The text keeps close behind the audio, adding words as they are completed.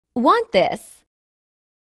Want this?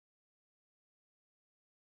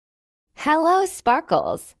 Hello,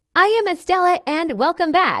 Sparkles. I am Estella and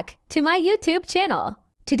welcome back to my YouTube channel.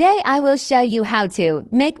 Today I will show you how to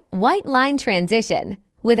make white line transition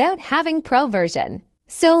without having pro version.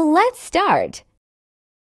 So let's start.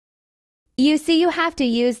 You see, you have to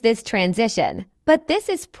use this transition, but this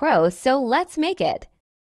is pro, so let's make it.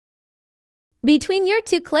 Between your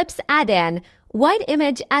two clips, add an white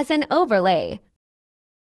image as an overlay.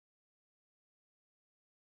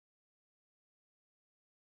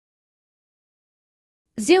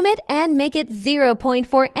 Zoom it and make it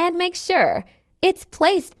 0.4 and make sure it's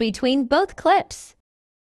placed between both clips.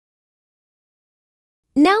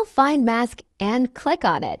 Now find mask and click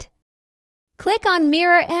on it. Click on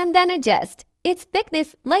mirror and then adjust its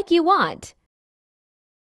thickness like you want.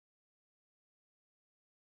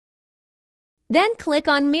 Then click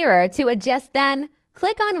on mirror to adjust, then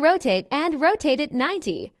click on rotate and rotate it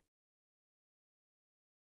 90.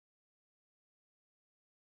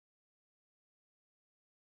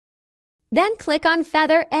 Then click on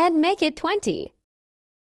feather and make it 20.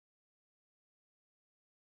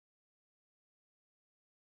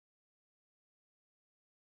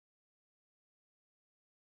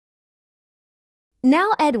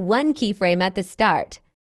 Now add one keyframe at the start.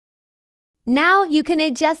 Now you can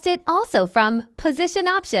adjust it also from position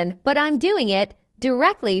option, but I'm doing it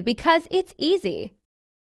directly because it's easy.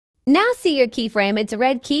 Now see your keyframe, it's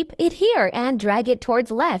red, keep it here and drag it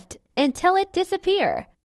towards left until it disappears.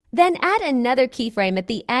 Then add another keyframe at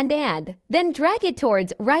the end and then drag it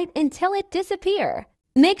towards right until it disappears.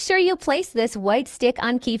 Make sure you place this white stick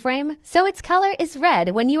on keyframe so its color is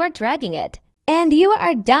red when you are dragging it. And you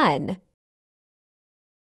are done.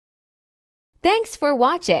 Thanks for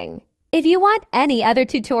watching. If you want any other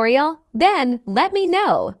tutorial, then let me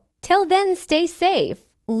know. Till then, stay safe.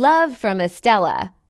 Love from Estella.